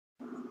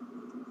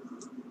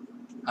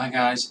Hi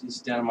guys,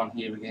 it's Dermon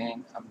here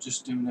again. I'm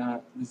just doing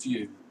a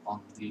review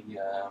on the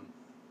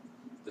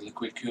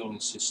liquid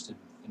cooling system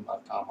in my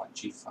powermac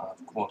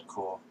G5 quad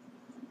core.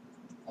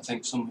 I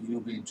think some of you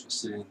will be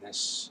interested in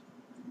this.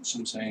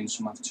 Some saying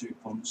some have two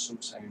pumps,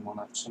 some saying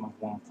some have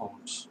one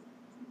pump.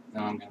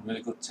 Now I'm getting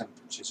really good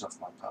temperatures off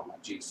my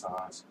powermac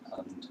G5,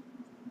 and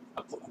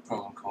I put a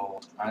program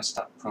called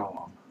iStat Pro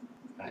on,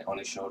 and it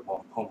only showed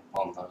one pump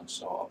on there.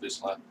 So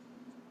obviously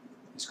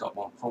it's got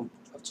one pump.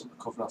 I've took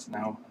the cover off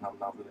now, and I'm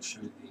now going to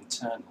show you the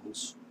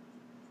internals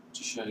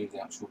to show you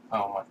the actual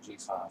powermac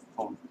G5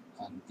 pump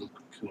and the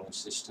cooling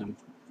system.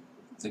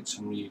 I think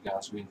some of you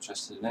guys will be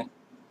interested in it.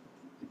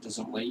 It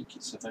doesn't leak,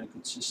 it's a very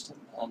good system,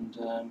 and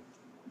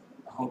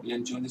I hope you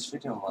enjoy this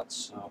video, lads.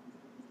 So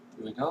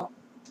here we go.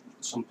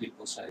 Some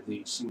people say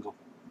the single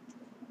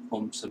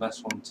pump's the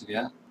best one to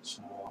get,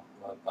 so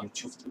I'm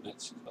chuffed a bit.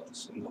 It's got a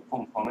single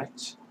pump on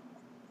it.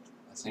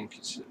 I think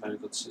it's a very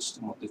good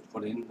system what they've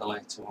put in. The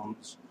later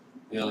ones,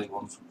 the early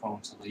ones were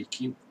prone to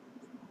leaking.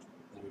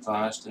 They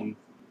revised them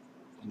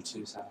in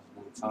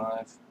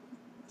 2005,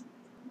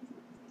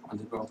 and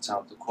they brought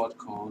out the quad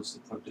cores.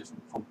 They put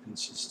different pumping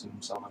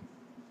systems on them.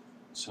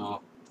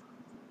 So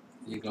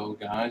here you go,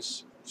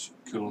 guys.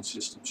 Cooling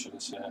system, should I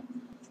say.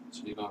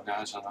 So here you go,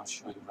 guys, and I'll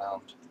show you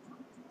around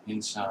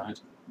inside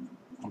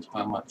on the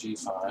powermac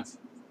G5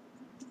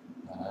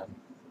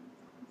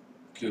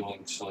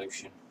 cooling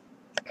solution.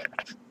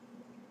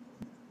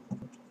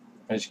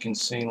 As you can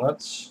see,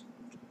 lads,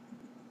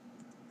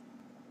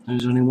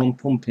 there's only one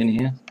pump in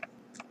here.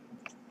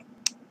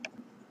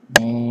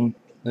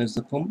 There's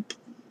the pump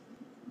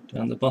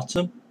down the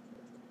bottom,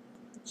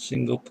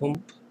 single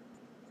pump.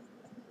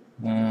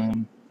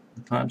 The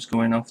pipe's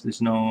going off. There's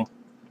no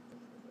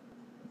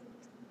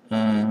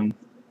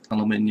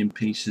aluminium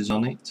pieces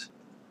on it.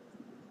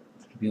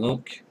 If you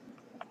look,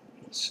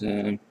 it's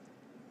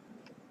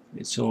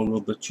all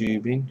rubber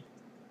tubing.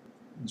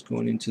 It's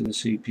going into the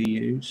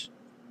CPUs.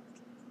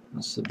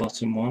 That's the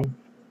bottom one.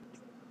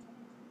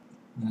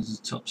 There's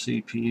the top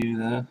CPU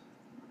there.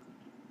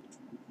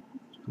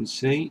 As you can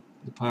see,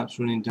 the pipe's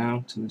running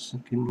down to the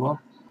second one.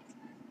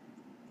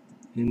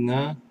 In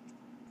there,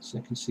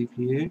 second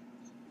CPU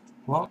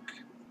block.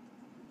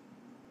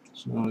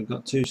 So we've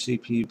got two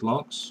CPU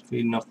blocks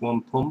feeding off one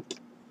pump.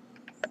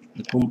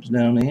 The pump's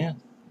down here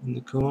in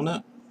the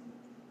corner.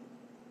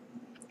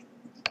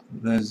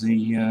 There's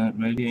the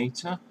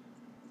radiator.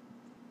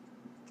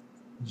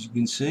 As you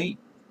can see,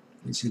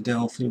 it's a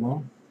Delphi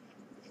one,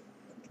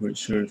 but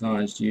it's a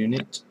revised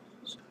unit.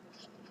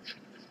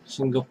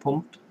 Single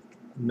pump,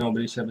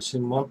 nobody's ever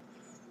seen one.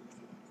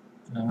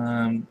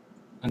 And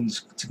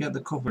to get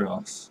the cover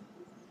off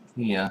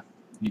here,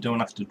 you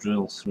don't have to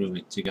drill through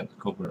it to get the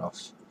cover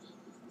off.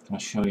 I'll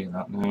show you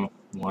that now,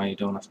 why you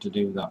don't have to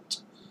do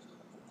that.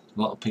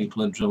 A lot of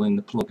people are drilling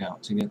the plug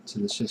out to get to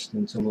the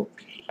system to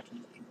look.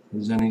 If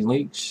there's any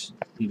leaks,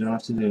 you don't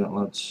have to do that,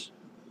 lads.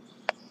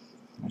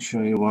 I'll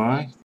show you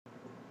why.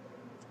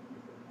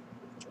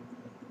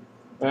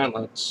 Right,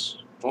 lads,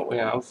 what we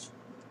have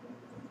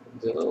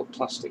is a little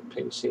plastic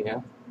piece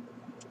here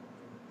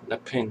and a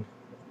pin.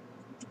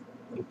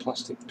 A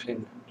plastic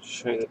pin. To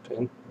show you the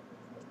pin.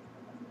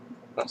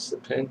 That's the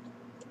pin.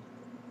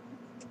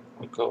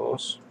 It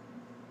goes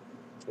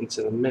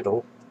into the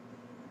middle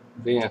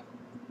of here.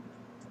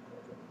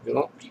 If you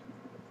look.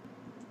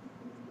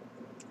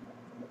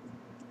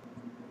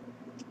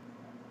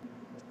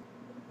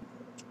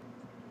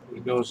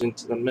 It goes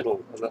into the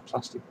middle of the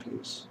plastic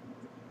piece.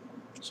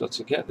 So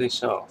to get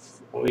this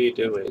off, all you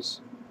do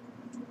is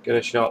get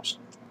a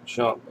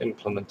sharp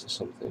implement or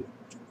something,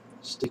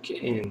 stick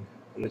it in,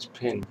 and this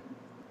pin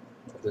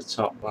at the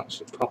top will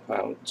actually pop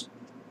out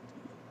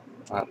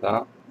like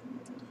that,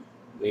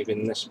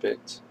 leaving this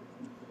bit.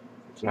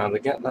 You can either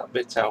get that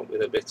bit out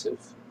with a bit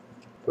of,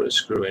 put a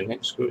screw in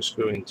it, screw a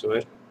screw into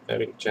it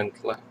very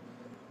gently,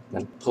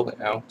 then pull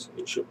it out.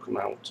 It should come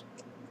out.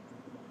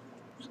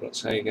 So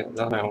that's how you get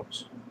that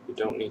out. You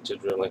don't need to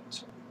drill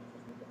it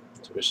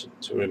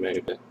to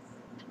remove it.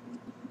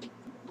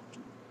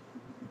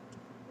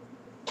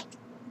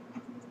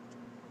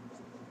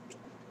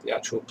 The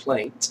actual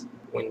plate,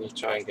 when you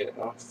try and get it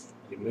off,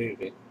 you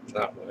move it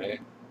that way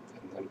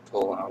and then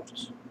pull out.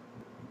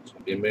 So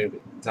if you move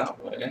it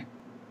that way,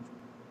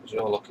 as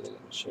you're looking at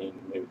the machine,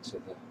 you move it to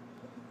the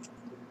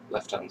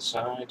left hand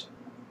side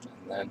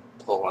and then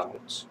pull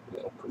out, and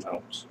it'll come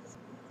out.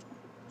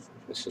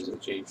 This is a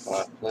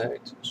G5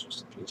 plate, it's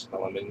just a piece of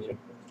aluminium.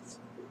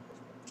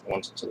 I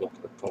wanted to look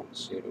at the pump to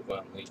see if it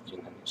weren't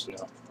leaking, and it's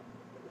not.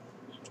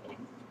 So,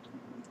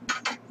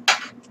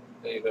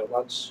 there you go,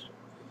 lads.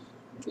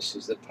 This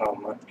is the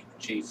powermac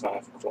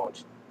G5 quad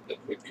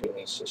liquid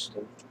cooling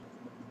system.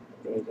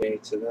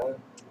 Radiator there,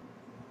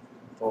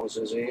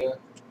 hoses here,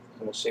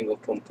 and a single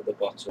pump at the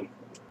bottom.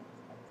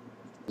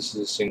 This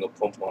is a single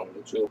pump one.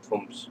 The dual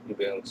pumps, you'll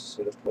be able to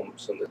see the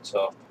pumps on the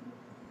top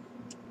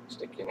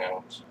sticking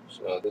out.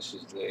 So this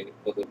is the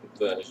other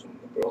version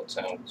they brought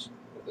out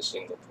with the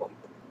single pump.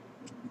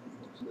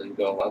 So there you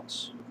go,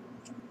 lads.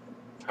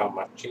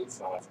 powermac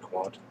G5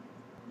 quad,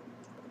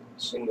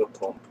 single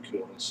pump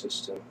cooling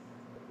system.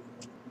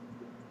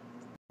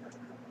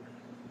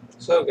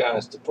 So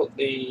guys, to put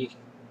the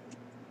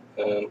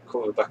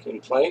cover back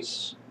in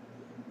place,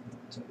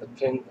 take the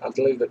pin, I'd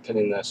leave the pin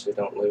in there so you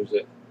don't lose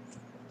it.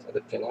 Take the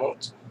pin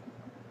out,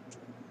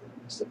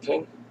 that's the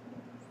pin.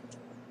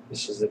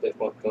 This is the bit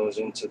what goes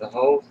into the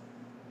hole.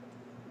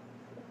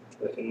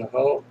 Put it in the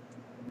hole,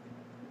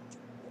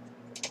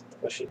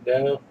 push it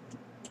down,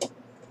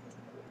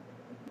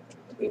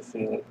 you'll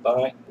feel it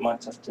bite,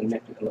 might have to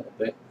nip it a little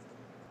bit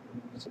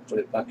to put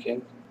it back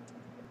in.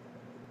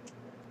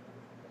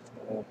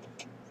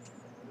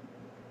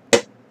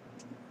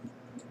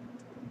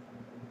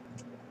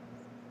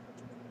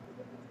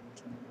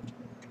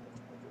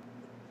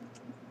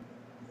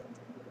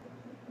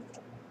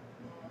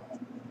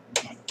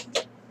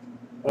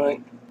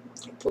 Right,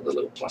 put the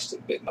little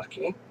plastic bit back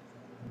in,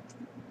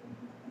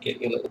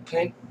 get your little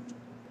pin,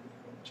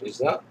 which is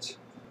that,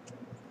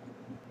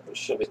 and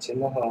shove it in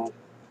the hole,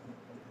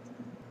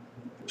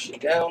 push it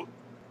down,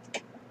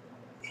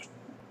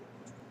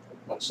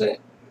 that's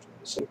it,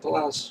 simple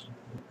as.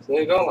 So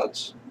there you go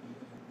lads,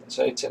 that's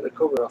how you take the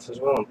cover off as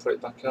well and put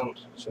it back on,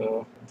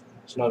 so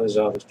it's not as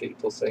hard as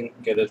people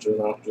think, get a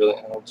drill out, drill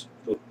it out,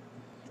 but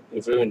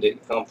you've ruined it,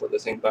 you can't put the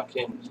thing back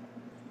in.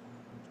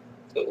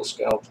 Little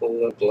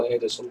scalpel, a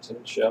blade or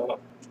something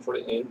sharp, put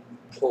it in,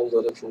 pull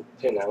the little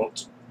pin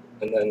out,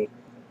 and then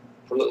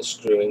put a little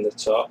screw in the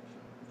top,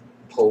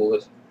 pull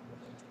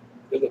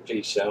the other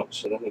piece out,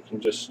 so then you can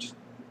just,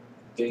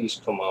 these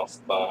come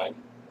off by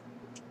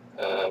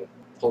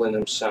pulling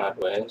them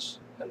sideways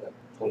and then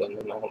pulling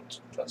them out.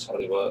 That's how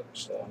they work.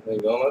 So there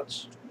you go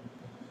lads,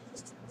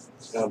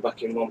 now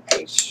back in one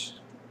piece.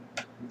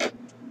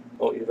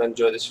 Hope you've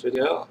enjoyed this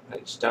video.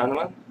 It's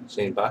Dynamite,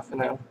 see you bye for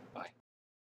now.